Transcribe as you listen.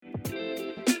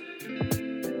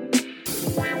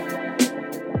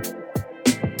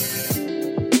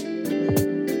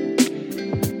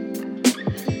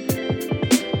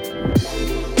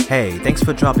Hey, thanks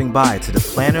for dropping by to the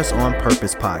Planners on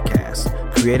Purpose podcast,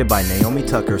 created by Naomi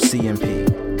Tucker,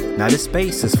 CMP. Now, this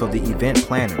space is for the event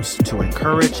planners to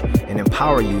encourage and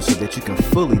empower you so that you can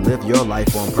fully live your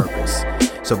life on purpose.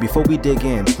 So before we dig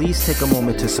in, please take a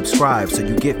moment to subscribe so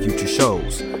you get future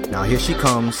shows. Now, here she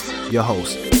comes, your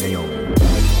host, Naomi.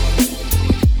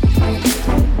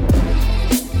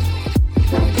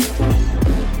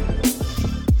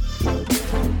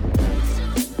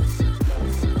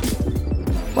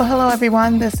 Well, hello,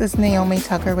 everyone. This is Naomi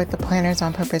Tucker with the Planners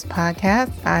on Purpose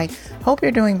podcast. I hope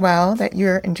you're doing well, that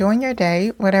you're enjoying your day,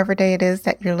 whatever day it is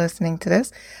that you're listening to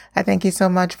this. I thank you so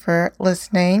much for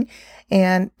listening.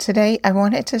 And today I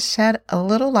wanted to shed a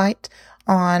little light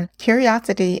on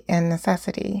curiosity and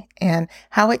necessity and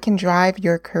how it can drive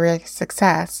your career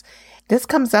success. This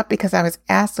comes up because I was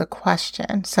asked a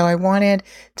question, so I wanted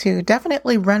to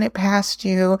definitely run it past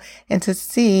you and to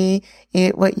see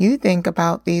what you think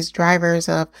about these drivers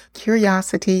of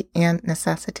curiosity and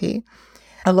necessity.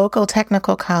 A local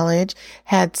technical college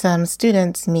had some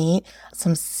students meet,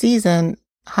 some seasoned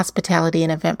hospitality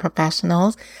and event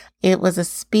professionals. It was a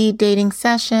speed dating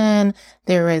session.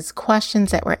 There was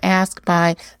questions that were asked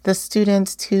by the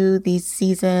students to these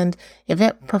seasoned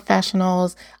event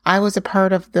professionals. I was a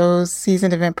part of those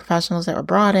seasoned event professionals that were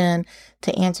brought in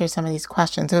to answer some of these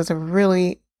questions. It was a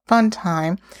really fun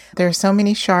time. There are so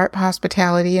many sharp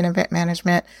hospitality and event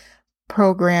management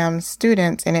program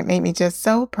students, and it made me just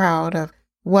so proud of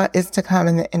what is to come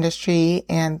in the industry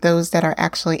and those that are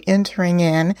actually entering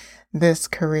in this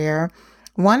career.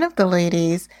 One of the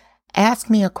ladies asked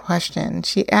me a question.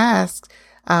 She asked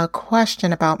a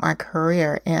question about my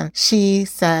career, and she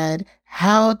said,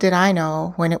 how did I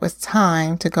know when it was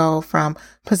time to go from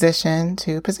position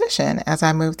to position as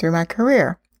I moved through my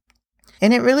career?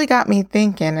 And it really got me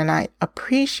thinking, and I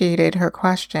appreciated her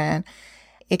question.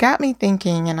 It got me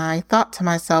thinking, and I thought to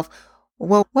myself,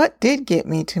 well, what did get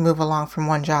me to move along from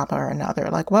one job or another?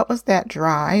 Like, what was that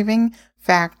driving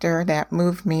factor that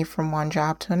moved me from one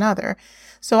job to another?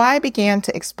 So I began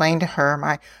to explain to her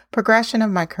my progression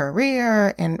of my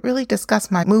career and really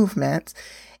discuss my movements.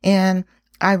 And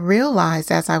I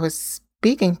realized as I was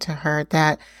speaking to her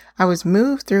that I was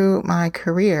moved through my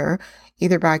career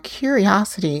either by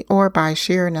curiosity or by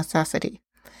sheer necessity.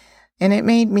 And it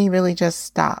made me really just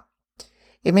stop.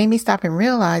 It made me stop and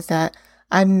realize that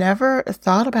I never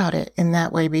thought about it in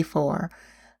that way before.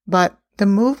 But the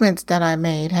movements that I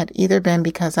made had either been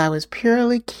because I was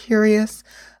purely curious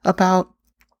about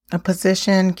a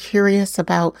position, curious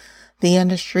about the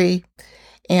industry.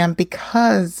 And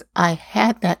because I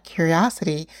had that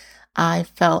curiosity, I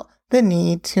felt the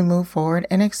need to move forward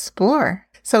and explore.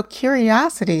 So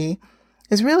curiosity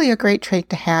is really a great trait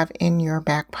to have in your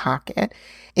back pocket.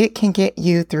 It can get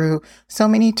you through so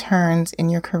many turns in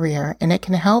your career, and it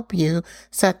can help you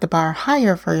set the bar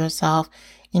higher for yourself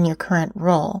in your current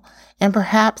role. And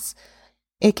perhaps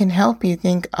it can help you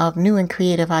think of new and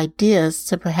creative ideas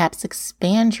to perhaps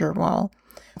expand your role.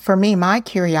 For me, my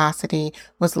curiosity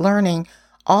was learning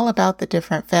all about the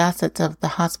different facets of the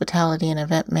hospitality and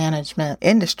event management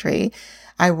industry.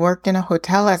 I worked in a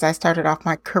hotel as I started off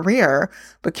my career,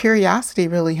 but curiosity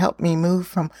really helped me move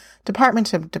from department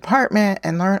to department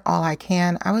and learn all I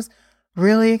can. I was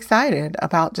really excited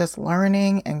about just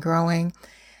learning and growing.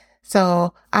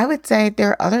 So I would say there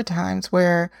are other times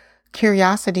where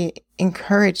curiosity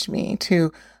encouraged me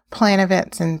to plan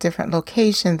events in different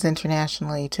locations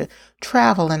internationally, to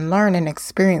travel and learn and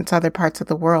experience other parts of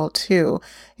the world too.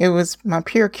 It was my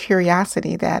pure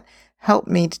curiosity that helped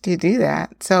me to do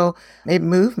that. So it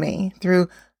moved me through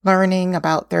learning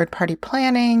about third-party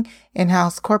planning,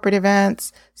 in-house corporate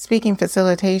events, speaking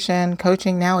facilitation,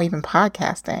 coaching, now even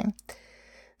podcasting.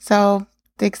 So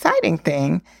the exciting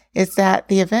thing is that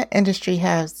the event industry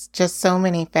has just so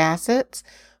many facets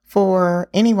for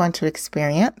anyone to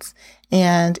experience,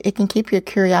 and it can keep your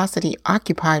curiosity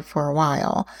occupied for a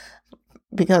while.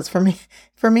 Because for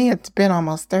me, it's been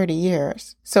almost 30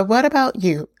 years. So what about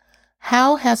you?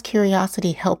 How has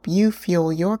curiosity helped you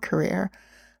fuel your career?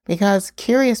 Because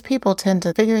curious people tend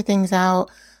to figure things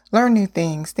out, learn new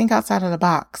things, think outside of the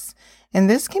box. And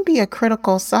this can be a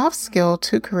critical soft skill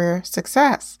to career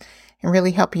success and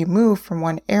really help you move from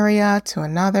one area to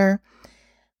another.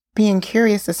 Being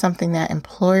curious is something that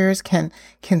employers can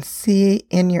see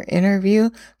in your interview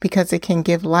because it can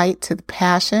give light to the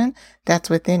passion that's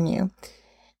within you.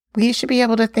 We should be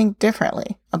able to think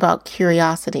differently about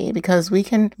curiosity because we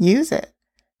can use it.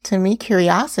 To me,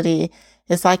 curiosity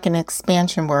is like an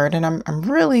expansion word, and I'm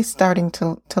really starting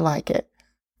to like it.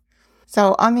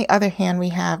 So on the other hand, we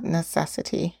have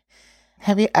necessity.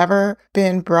 Have you ever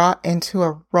been brought into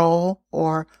a role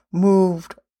or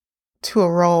moved to a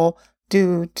role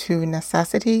due to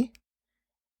necessity?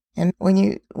 And when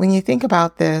you think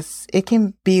about this, it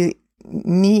can be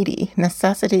needy.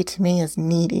 Necessity to me is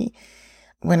needy.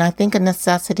 When I think of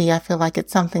necessity, I feel like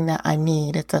it's something that I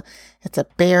need. It's a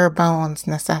bare bones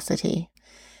necessity.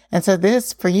 And so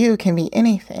this for you can be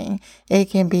anything. It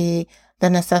can be the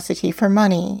necessity for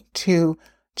money to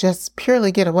just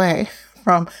purely get away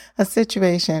from a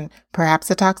situation, perhaps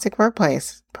a toxic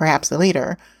workplace, perhaps a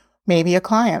leader, maybe a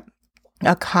client,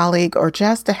 a colleague, or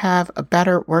just to have a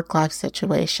better work-life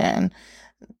situation.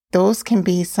 Those can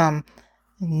be some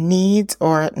needs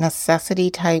or necessity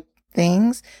type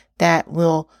things that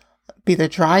will be the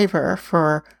driver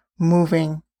for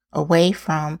moving away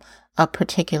from a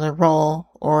particular role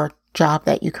or job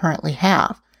that you currently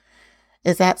have.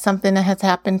 Is that something that has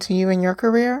happened to you in your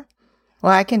career?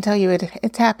 Well, I can tell you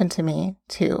it's happened to me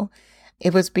too.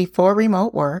 It was before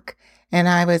remote work, and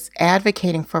I was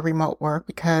advocating for remote work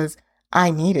because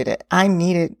I needed it. I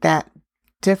needed that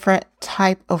different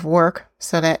type of work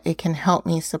so that it can help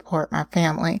me support my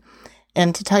family.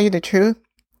 And to tell you the truth,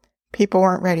 people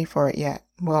weren't ready for it yet.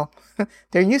 Well,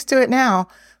 they're used to it now,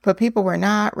 but people were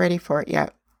not ready for it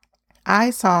yet. I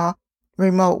saw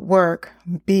remote work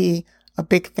be a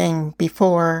big thing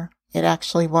before it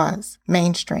actually was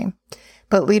mainstream,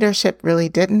 but leadership really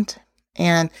didn't.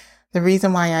 And the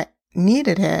reason why I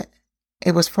needed it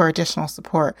was for additional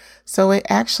support. So it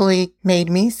actually made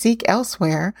me seek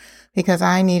elsewhere because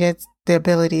I needed the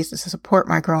abilities to support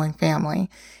my growing family.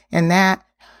 And that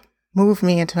moved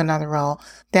me into another role.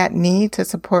 That need to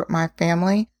support my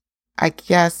family, I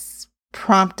guess,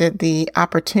 prompted the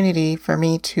opportunity for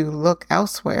me to look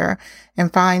elsewhere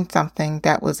and find something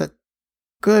that was a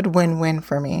good win-win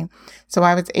for me. So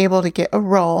I was able to get a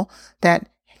role that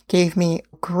gave me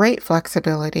great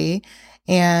flexibility.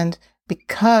 And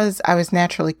because I was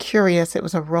naturally curious, it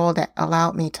was a role that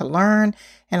allowed me to learn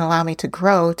and allow me to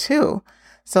grow too.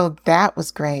 So that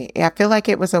was great. I feel like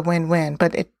it was a win-win,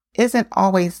 but it isn't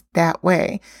always that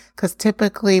way, because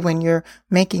typically when you're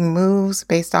making moves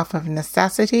based off of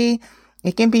necessity,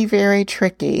 it can be very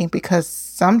tricky because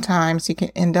sometimes you can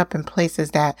end up in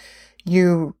places that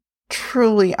you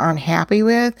truly aren't happy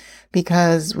with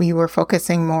because we were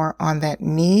focusing more on that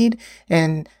need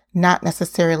and not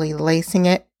necessarily lacing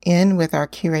it in with our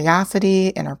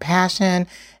curiosity and our passion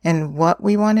and what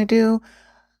we want to do.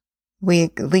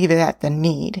 We leave it at the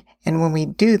need. And when we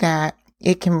do that,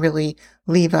 it can really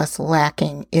leave us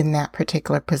lacking in that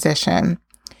particular position.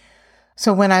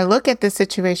 So when I look at the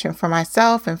situation for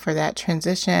myself and for that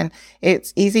transition,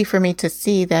 it's easy for me to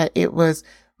see that it was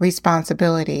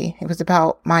responsibility. It was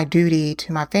about my duty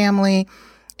to my family.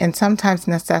 And sometimes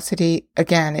necessity,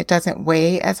 again, it doesn't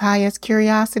weigh as high as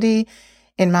curiosity,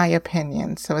 in my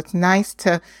opinion. So it's nice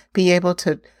to be able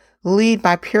to lead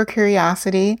by pure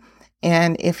curiosity.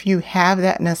 And if you have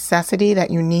that necessity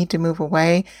that you need to move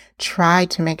away, try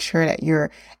to make sure that you're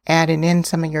adding in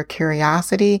some of your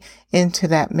curiosity into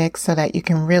that mix so that you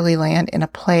can really land in a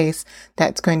place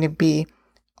that's going to be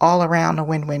all around a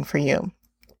win-win for you.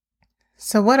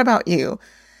 So what about you?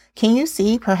 Can you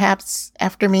see, perhaps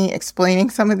after me explaining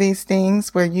some of these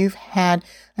things, where you've had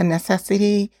a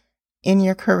necessity in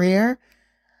your career?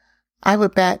 I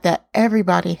would bet that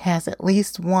everybody has at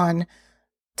least one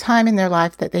time in their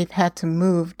life that they've had to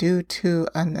move due to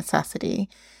a necessity.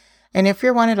 And if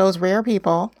you're one of those rare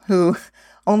people who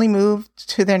only move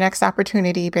to their next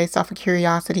opportunity based off of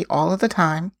curiosity all of the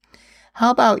time,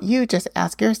 how about you just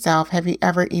ask yourself, have you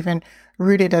ever even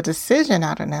rooted a decision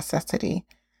out of necessity?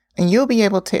 And you'll be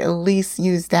able to at least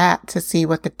use that to see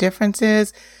what the difference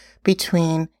is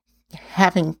between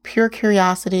having pure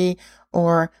curiosity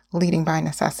or leading by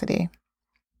necessity.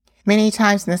 Many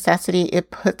times necessity,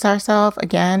 it puts ourselves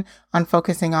again on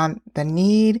focusing on the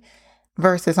need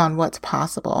versus on what's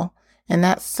possible. And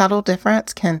that subtle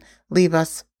difference can leave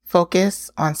us focus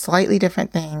on slightly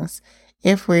different things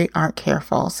if we aren't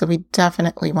careful. So we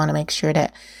definitely want to make sure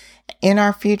that in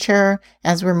our future,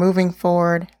 as we're moving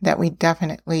forward, that we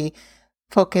definitely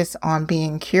focus on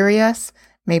being curious.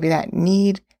 Maybe that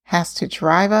need has to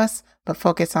drive us, but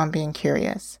focus on being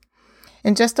curious.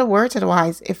 And just a word to the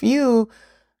wise, if you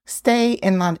stay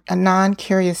in a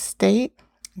non-curious state,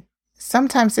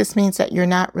 sometimes this means that you're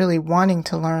not really wanting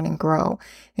to learn and grow.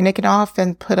 And it can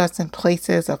often put us in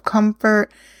places of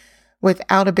comfort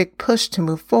without a big push to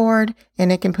move forward.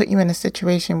 And it can put you in a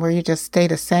situation where you just stay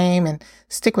the same and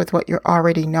stick with what you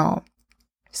already know.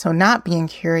 So not being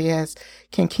curious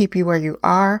can keep you where you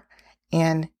are,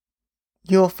 and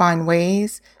you'll find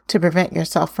ways to prevent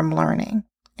yourself from learning.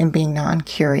 in being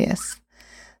non-curious.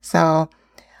 So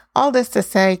all this to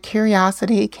say,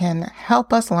 curiosity can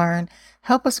help us learn,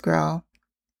 help us grow,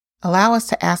 allow us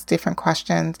to ask different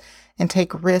questions and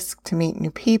take risks to meet new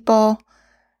people,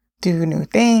 do new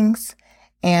things.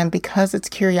 And because it's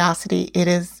curiosity, it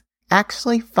is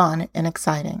actually fun and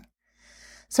exciting.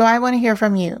 So I want to hear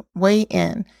from you. Weigh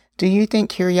in. Do you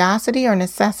think curiosity or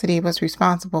necessity was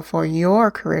responsible for your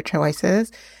career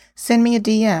choices? Send me a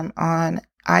DM on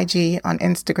IG, on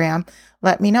Instagram.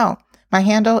 Let me know. My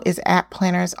handle is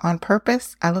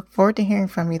 @PlannersOnPurpose. I look forward to hearing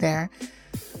from you there.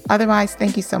 Otherwise,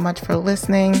 thank you so much for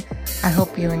listening. I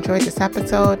hope you enjoyed this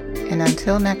episode. And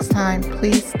until next time,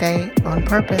 please stay on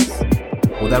purpose.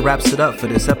 Well, that wraps it up for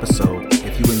this episode.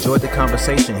 If you enjoyed the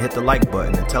conversation, hit the like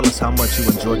button and tell us how much you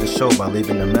enjoyed the show by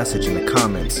leaving a message in the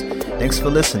comments. Thanks for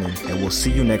listening, and we'll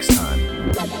see you next time.